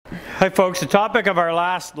Hi folks, the topic of our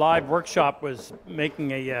last live workshop was making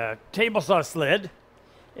a table saw sled,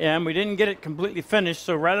 and we didn't get it completely finished,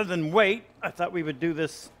 so rather than wait, I thought we would do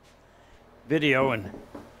this video and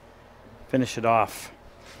finish it off.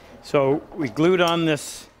 So we glued on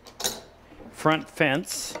this front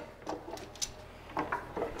fence,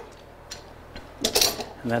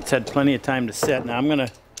 and that's had plenty of time to set. Now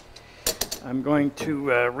I'm going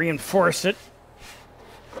to reinforce it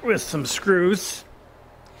with some screws.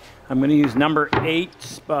 I'm going to use number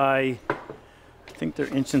 8 by, I think they're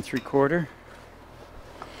 1 3/4 inches.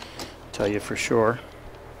 Tell you for sure.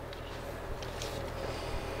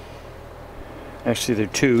 Actually, they're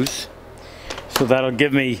 2s. So that'll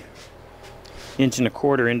give me 1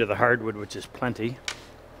 1/4 inches into the hardwood, which is plenty.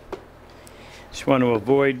 Just want to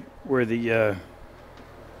avoid where the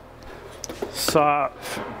saw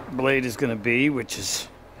blade is going to be, which is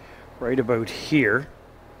right about here.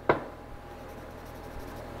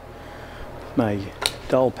 My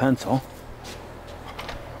dull pencil.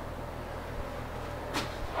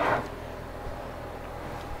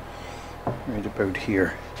 Right about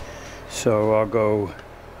here. So I'll go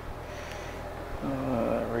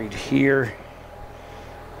right here,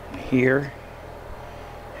 and here,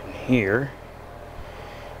 and here.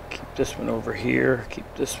 Keep this one over here,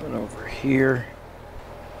 keep this one over here.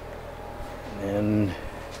 And then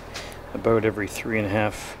about every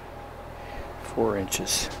 3.5, 4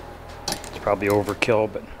 inches. Probably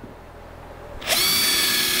overkill, but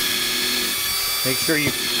make sure you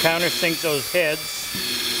countersink those heads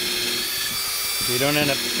so you don't end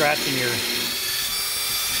up scratching your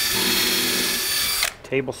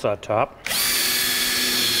table saw top.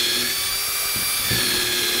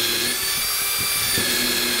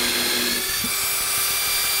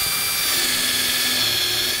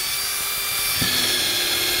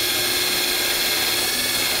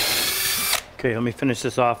 Okay, let me finish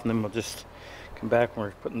this off and then we'll just come back when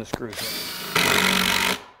we're putting the screws in.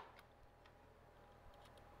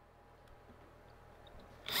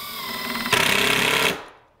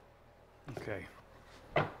 Okay.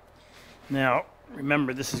 Now,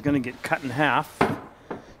 remember, this is going to get cut in half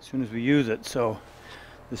as soon as we use it. So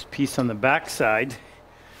this piece on the back side,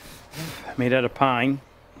 made out of pine,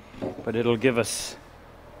 but it'll give us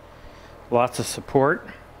lots of support.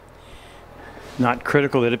 Not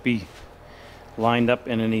critical that it be lined up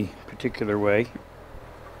in any particular way,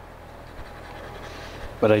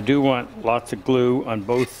 but I do want lots of glue on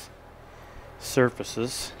both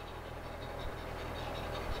surfaces.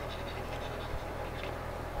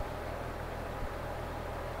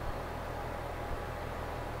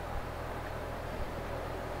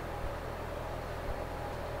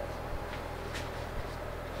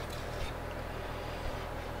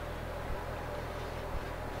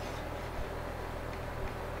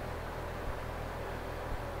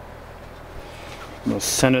 We'll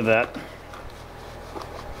center that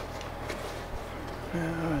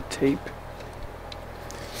tape.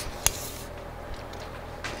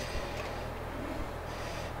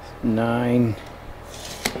 Nine.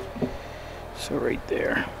 So right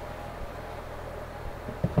there.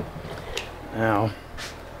 Now, you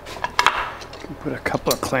can put a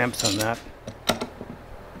couple of clamps on that.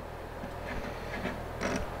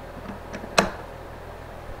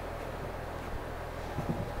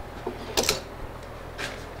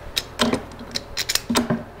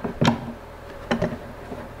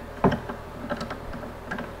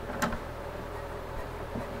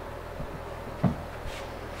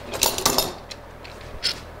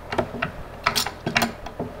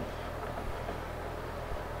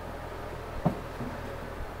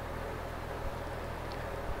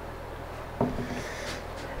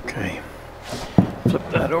 Okay, flip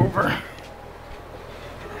that over.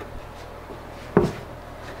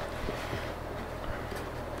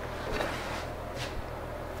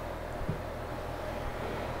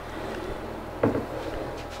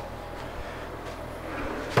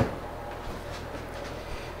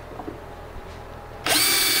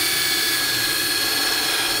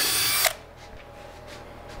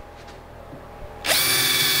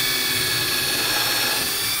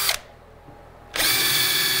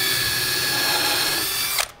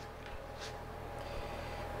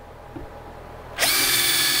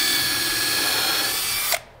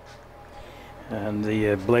 And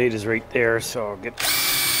the blade is right there, so I'll get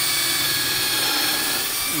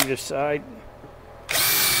either side.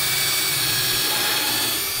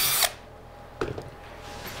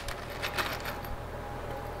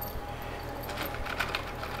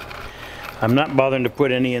 I'm not bothering to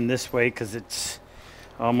put any in this way because it's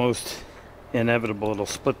almost inevitable it'll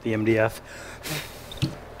split the MDF.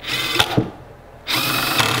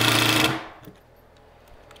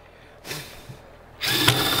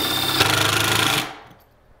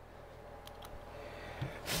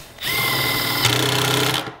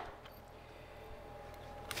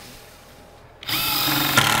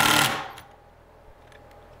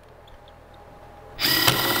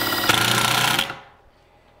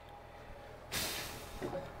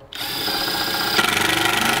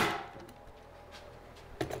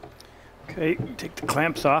 Okay, take the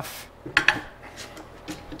clamps off.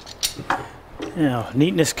 Now,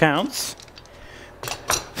 neatness counts.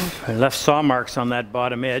 I left saw marks on that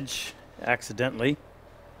bottom edge accidentally.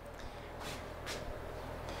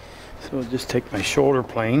 So I'll just take my shoulder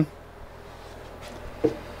plane.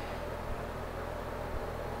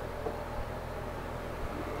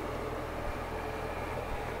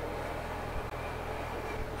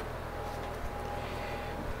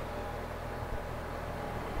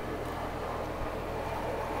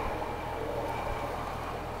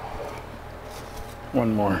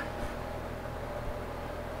 One more.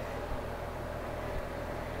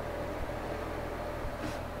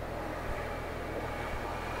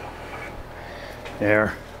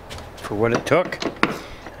 There, for what it took.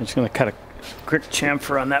 I'm just going to cut a quick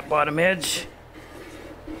chamfer on that bottom edge.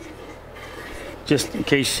 Just in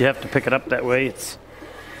case you have to pick it up that way,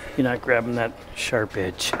 you're not grabbing that sharp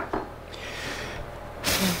edge.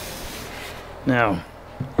 Now,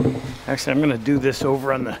 actually I'm going to do this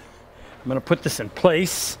over on the, I'm going to put this in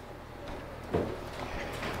place.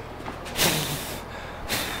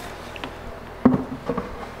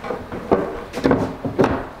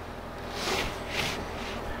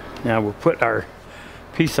 Now we'll put our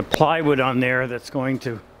piece of plywood on there that's going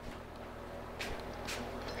to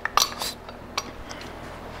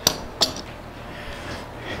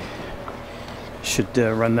should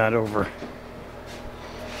run that over.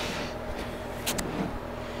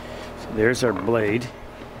 So there's our blade.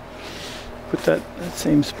 Put that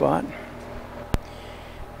same spot.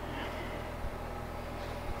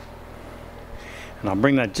 And I'll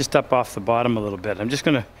bring that just up off the bottom a little bit. I'm just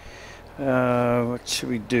going to what should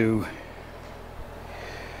we do?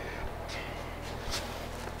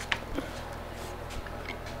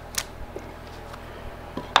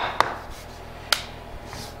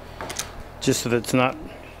 Just so that it's not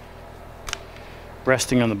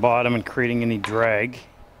resting on the bottom and creating any drag.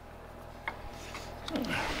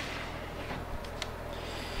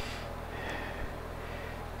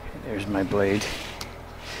 There's my blade.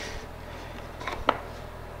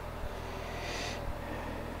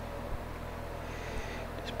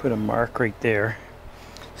 Put a mark right there.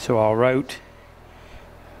 So I'll route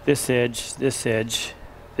this edge, this edge,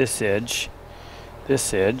 this edge,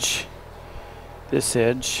 this edge, this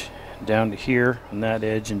edge, down to here on that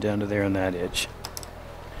edge and down to there on that edge.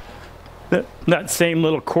 That same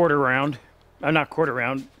little quarter round, not quarter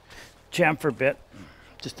round, chamfer bit,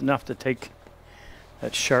 just enough to take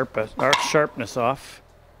that sharpness off.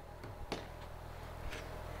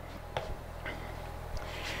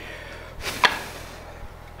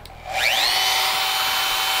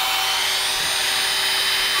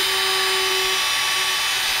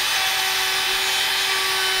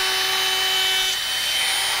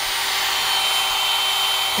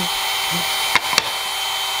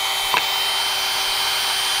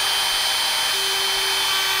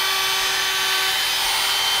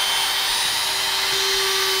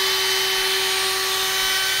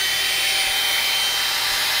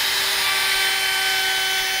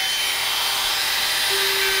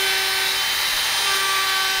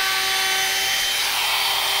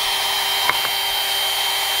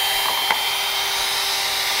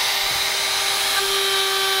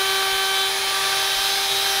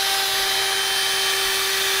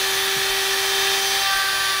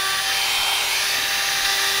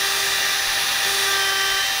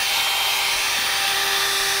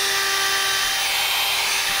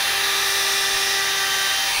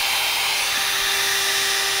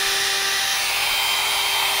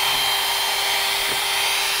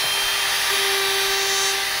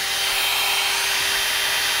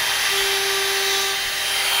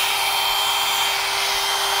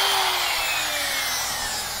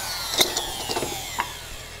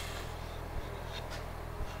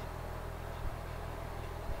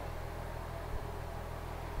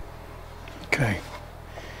 Okay,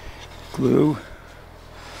 glue.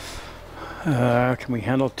 Can we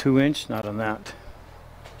handle 2-inch? Not on that.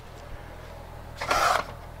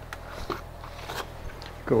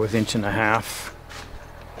 Go with 1.5 inches.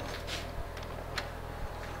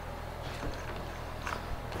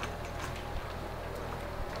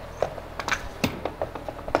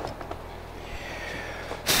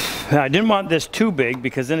 I didn't want this too big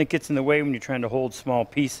because then it gets in the way when you're trying to hold small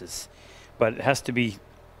pieces, but it has to be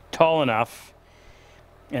tall enough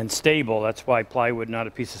and stable. That's why plywood, not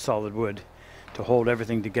a piece of solid wood, to hold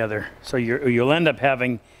everything together. So you'll end up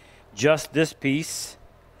having just this piece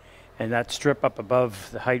and that strip up above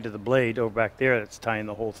the height of the blade over back there that's tying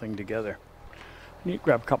the whole thing together. I need to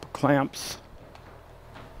grab a couple clamps.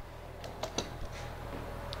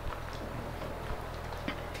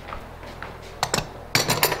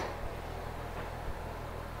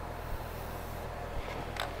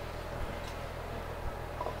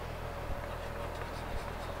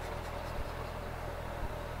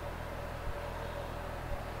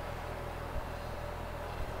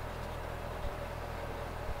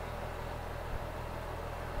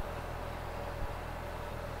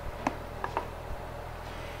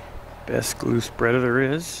 Best glue spreader there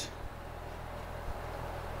is.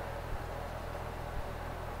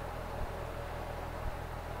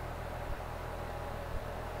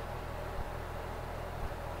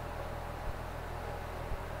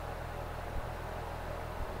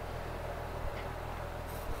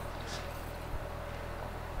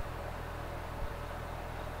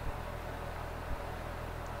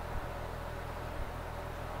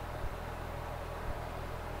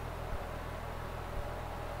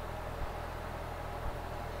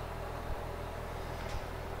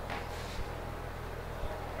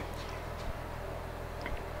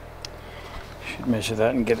 Should measure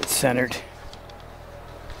that and get it centered.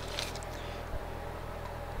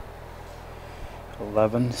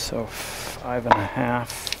 11, so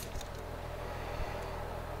 5.5.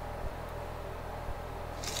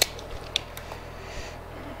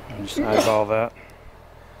 Just eyeball that.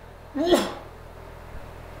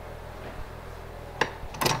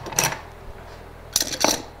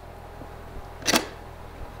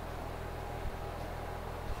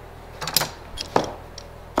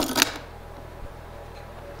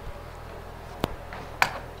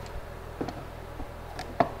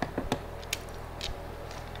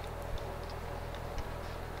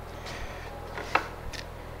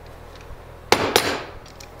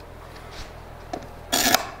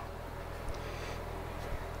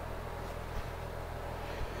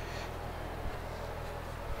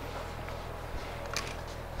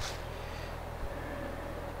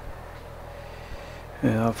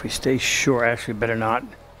 Yeah, if we stay short, actually better not.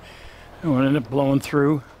 I don't want to end up blowing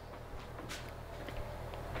through.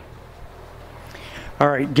 All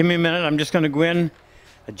right, give me a minute. I'm just going to go in,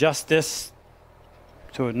 adjust this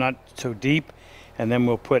so it's not so deep, and then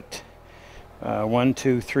we'll put 1,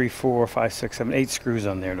 2, 3, 4, 5, 6, 7, 8 screws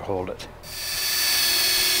on there to hold it.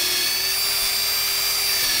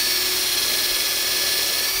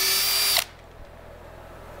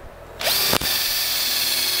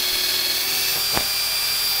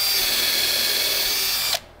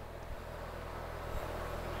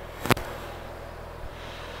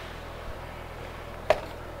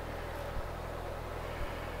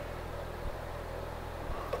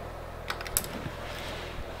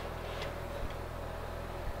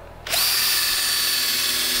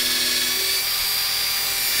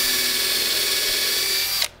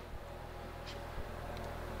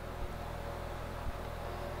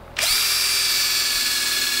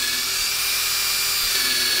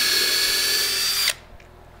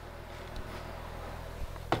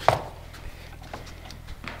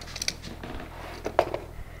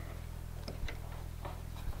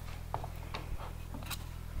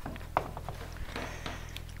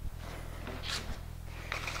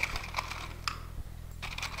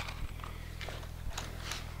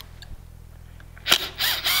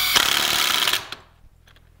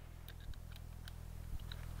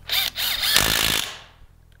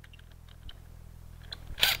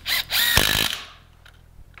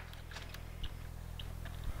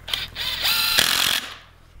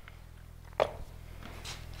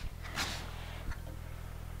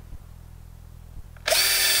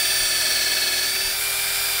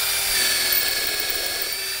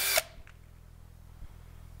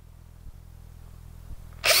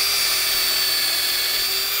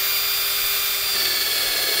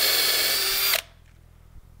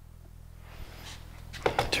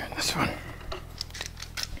 This one.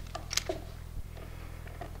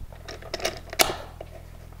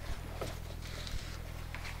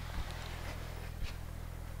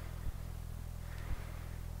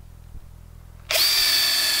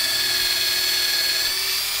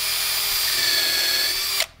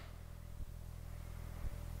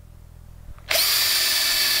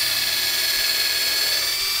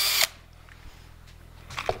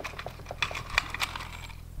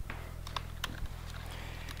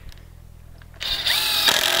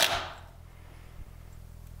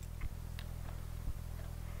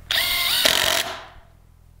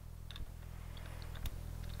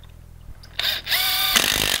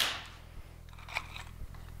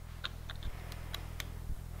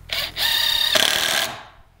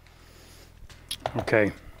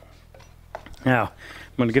 Okay, now I'm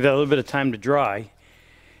going to give that a little bit of time to dry,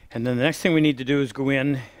 and then the next thing we need to do is go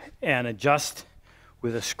in and adjust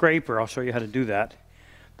with a scraper. I'll show you how to do that.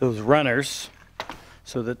 Those runners,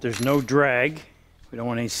 so that there's no drag. We don't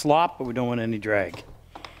want any slop, but we don't want any drag.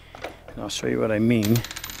 And I'll show you what I mean.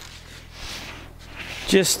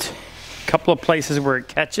 Just a couple of places where it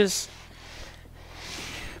catches,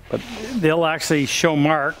 but they'll actually show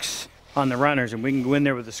marks on the runners, and we can go in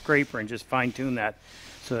there with a scraper and just fine tune that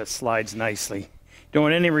so that it slides nicely. Don't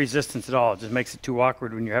want any resistance at all. It just makes it too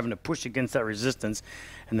awkward when you're having to push against that resistance,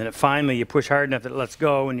 and then finally you push hard enough that it lets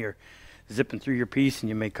go, and you're zipping through your piece, and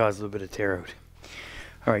you may cause a little bit of tear out.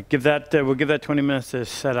 All right, we'll give that 20 minutes to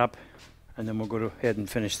set up, and then we'll go ahead and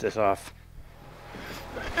finish this off.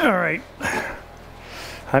 All right,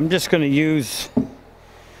 I'm just going to use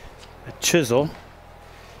a chisel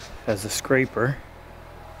as a scraper.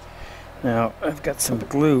 Now I've got some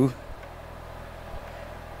glue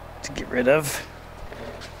to get rid of.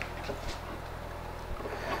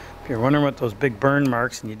 If you're wondering what those big burn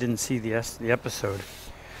marks and you didn't see the episode,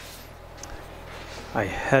 I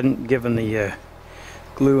hadn't given the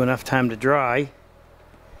glue enough time to dry,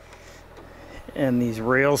 and these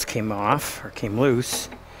rails came off, or came loose,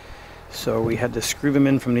 so we had to screw them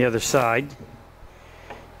in from the other side,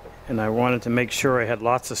 and I wanted to make sure I had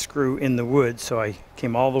lots of screw in the wood, so I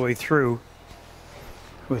came all the way through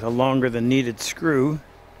with a longer than needed screw,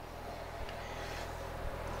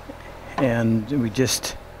 and we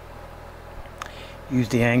just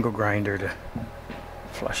used the angle grinder to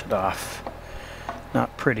flush it off.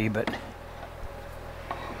 Not pretty, but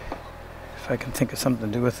if I can think of something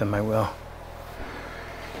to do with them, I will.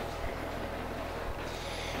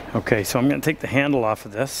 Okay, so I'm going to take the handle off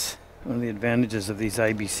of this. One of the advantages of these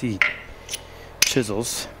IBC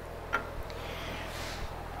chisels.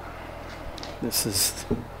 This is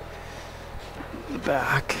the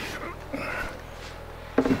back.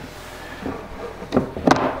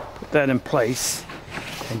 Put that in place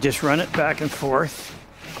and just run it back and forth.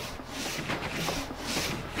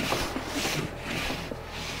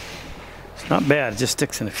 It's not bad, it just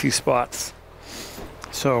sticks in a few spots.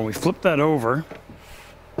 So we flip that over.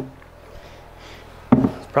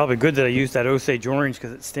 It's probably good that I used that Osage orange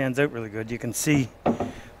because it stands out really good. You can see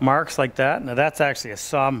marks like that. Now that's actually a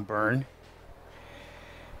saw burn.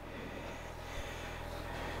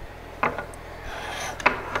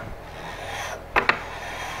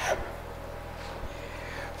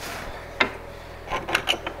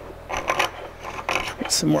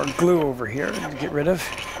 Some more glue over here to get rid of.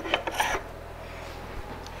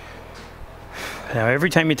 Now every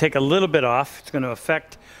time you take a little bit off, it's going to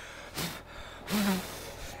affect,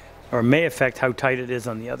 or may affect, how tight it is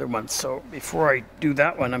on the other one. So before I do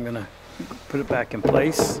that one, I'm going to put it back in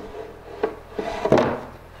place.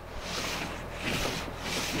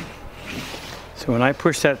 So when I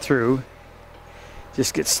push that through, it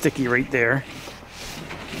just gets sticky right there.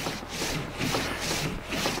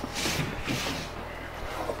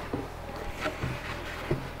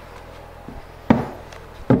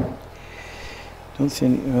 Don't see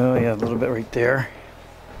any, oh yeah, a little bit right there.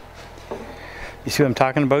 You see what I'm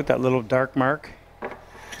talking about? That little dark mark?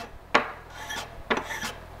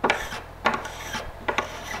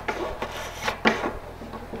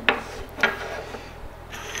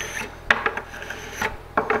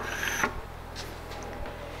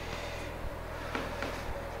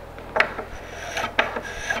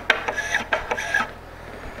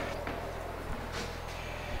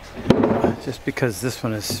 Just because this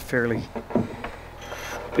one is fairly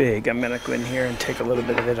big, I'm going to go in here and take a little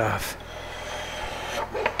bit of it off.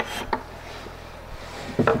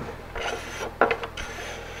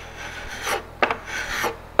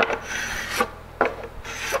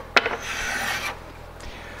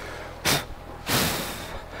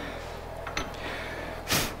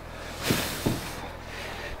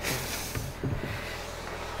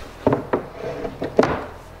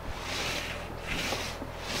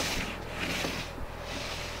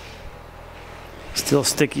 Still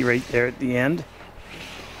sticky right there at the end.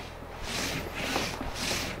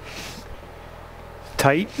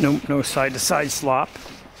 Tight, no side to side slop.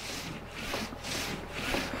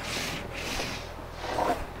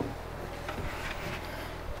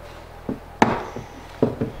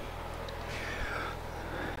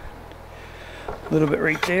 A little bit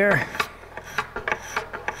right there.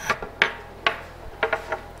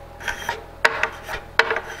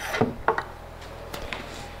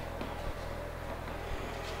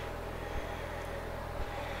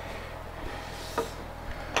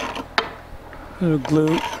 Little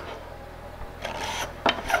glue.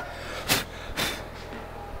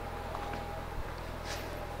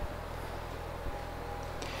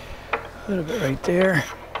 A little bit right there.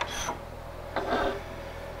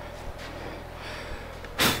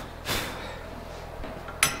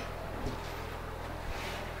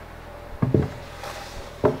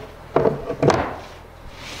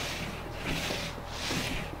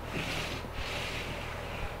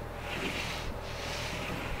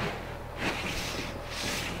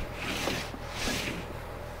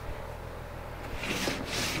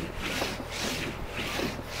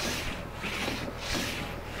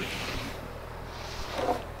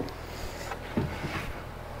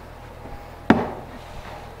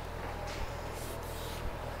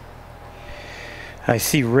 I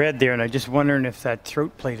see red there, and I'm just wondering if that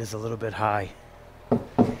throat plate is a little bit high.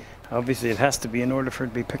 Obviously it has to be in order for it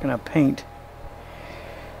to be picking up paint.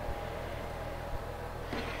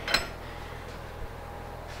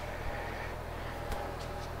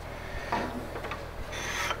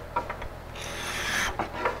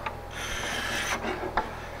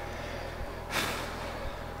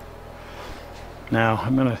 Now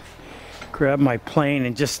I'm going to grab my plane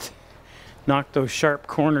and just knock those sharp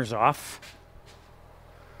corners off.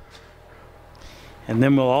 And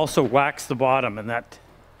then we'll also wax the bottom, and that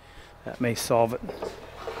may solve it.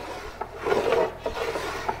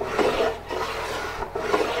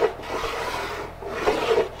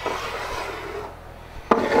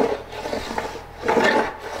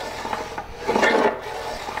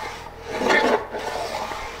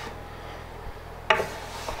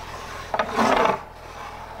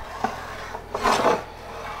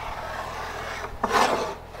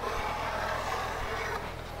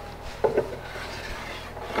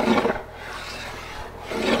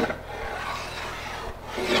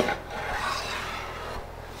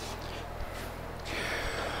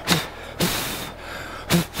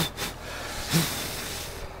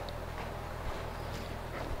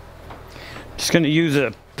 Just going to use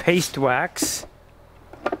a paste wax.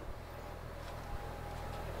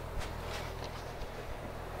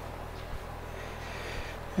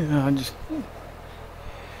 I'll just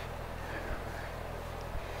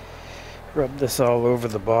rub this all over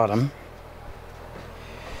the bottom.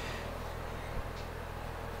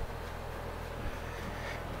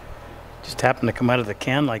 Just happened to come out of the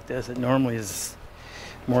can like this. It normally is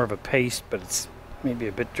more of a paste, but it's maybe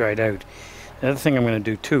a bit dried out. The other thing I'm going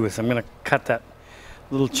to do too is I'm going to cut that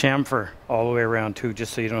little chamfer all the way around too,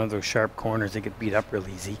 just so you don't have those sharp corners that get beat up real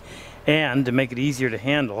easy. And to make it easier to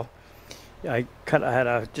handle, I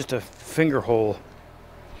had just a finger hole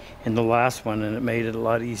in the last one, and it made it a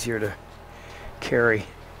lot easier to carry.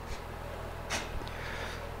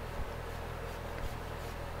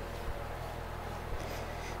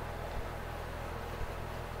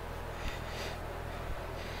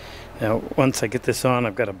 Now, once I get this on,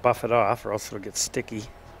 I've got to buff it off or else it'll get sticky.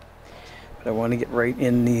 But I want to get right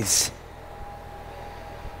in these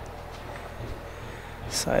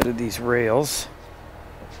side of these rails.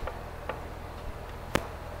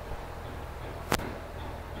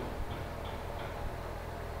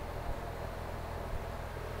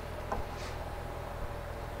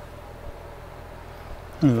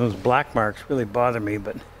 And those black marks really bother me,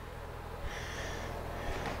 but I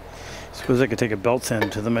suppose I could take a belt sander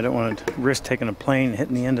to them. I don't want to risk taking a plane and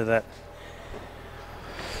hitting the end of that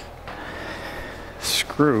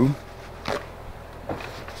screw.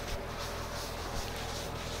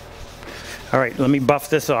 All right, let me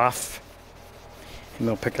buff this off and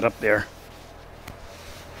we'll pick it up there.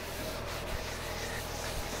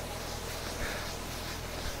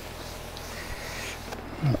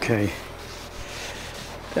 Okay,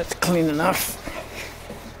 that's clean enough.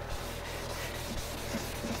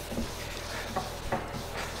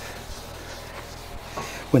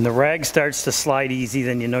 When the rag starts to slide easy,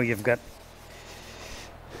 then you know you've got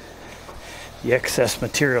the excess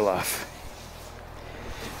material off.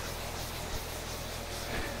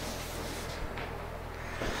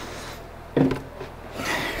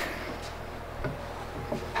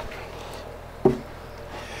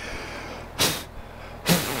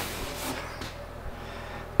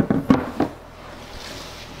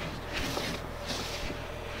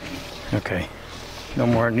 Okay, no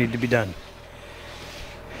more need to be done.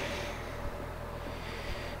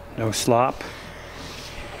 No slop.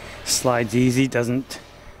 Slides easy,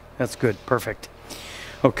 that's good, perfect.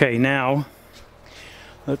 Okay, now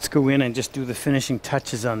let's go in and just do the finishing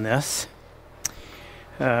touches on this.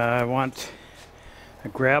 I want a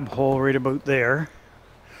grab hole right about there.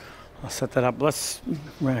 I'll set that up. We're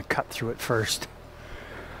gonna cut through it first.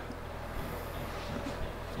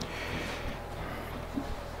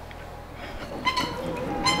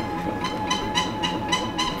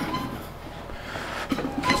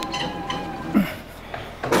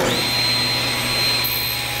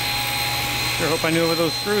 Sure hope I knew where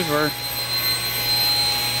those screws were.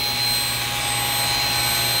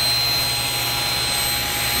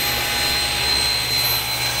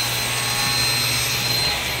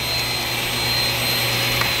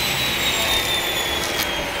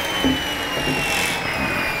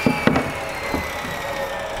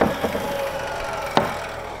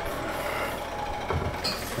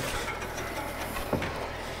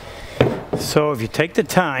 So if you take the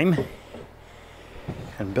time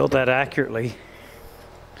and build that accurately,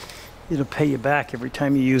 it'll pay you back every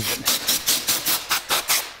time you use it.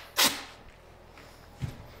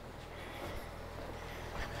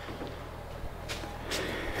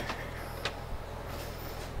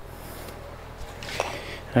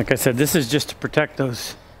 Like I said, this is just to protect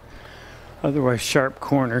those otherwise sharp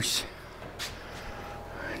corners.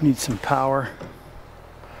 Need some power.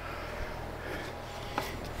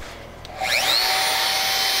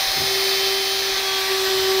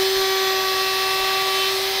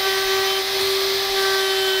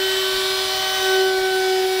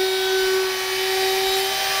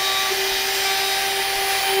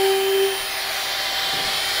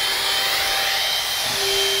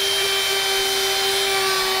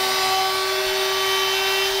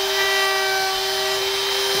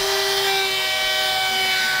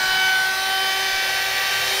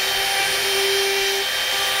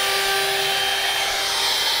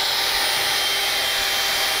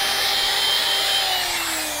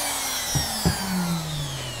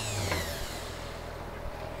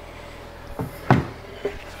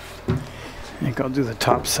 I think I'll do the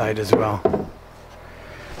top side as well.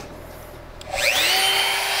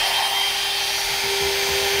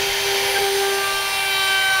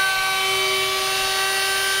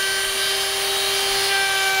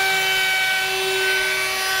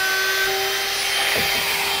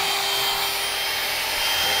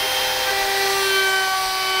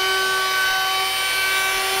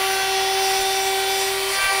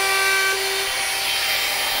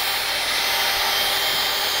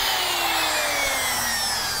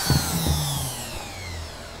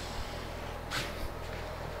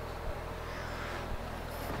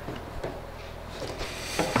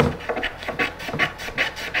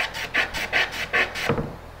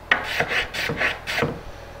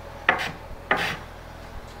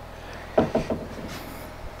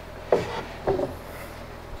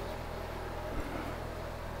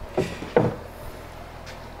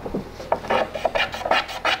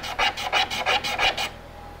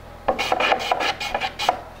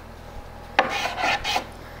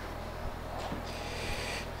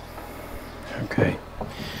 Okay,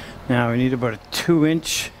 now we need about a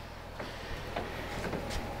 2-inch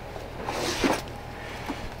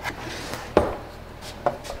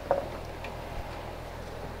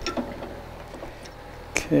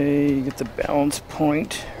okay, get the balance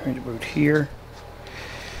point right about here.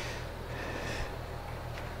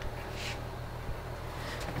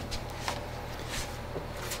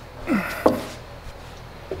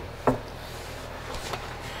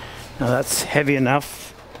 Now that's heavy enough.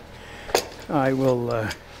 I will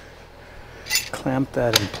clamp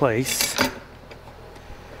that in place.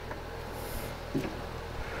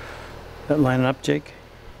 That line up, Jake?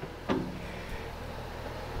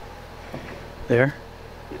 There.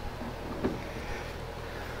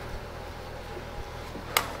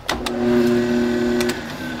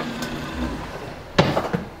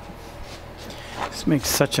 This makes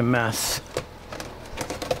such a mess.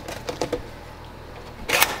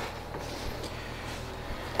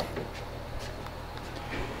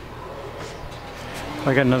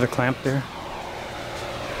 I got another clamp there.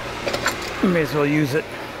 May as well use it.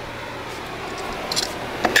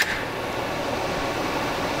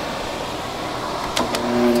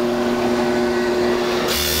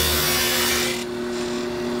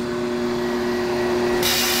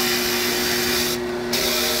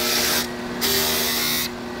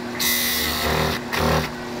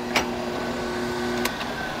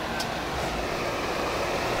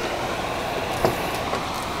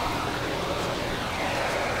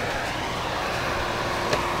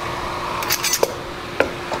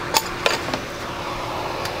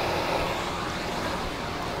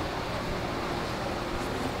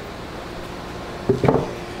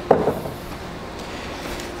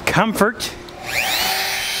 Comfort.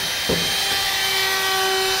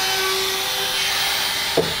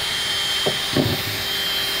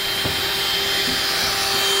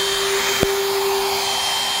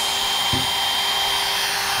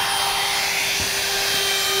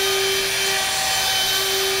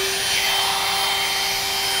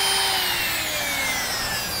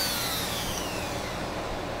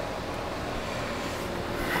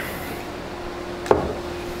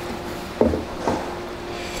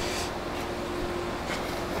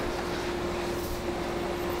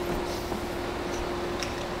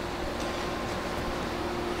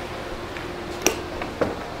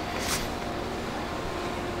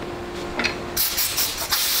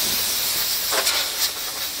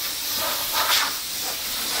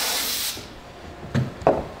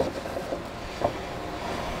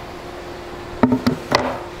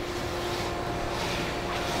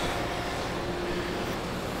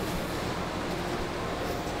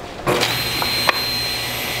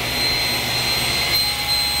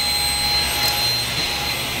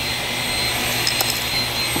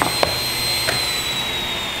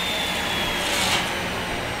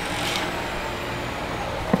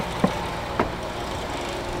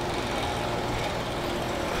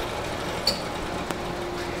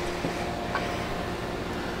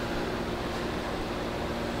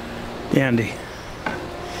 Dandy.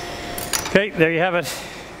 Okay, there you have it.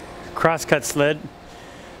 Crosscut sled.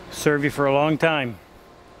 Serve you for a long time.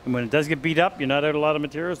 And when it does get beat up, you're not out a lot of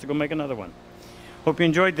materials to go make another one. Hope you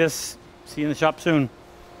enjoyed this. See you in the shop soon.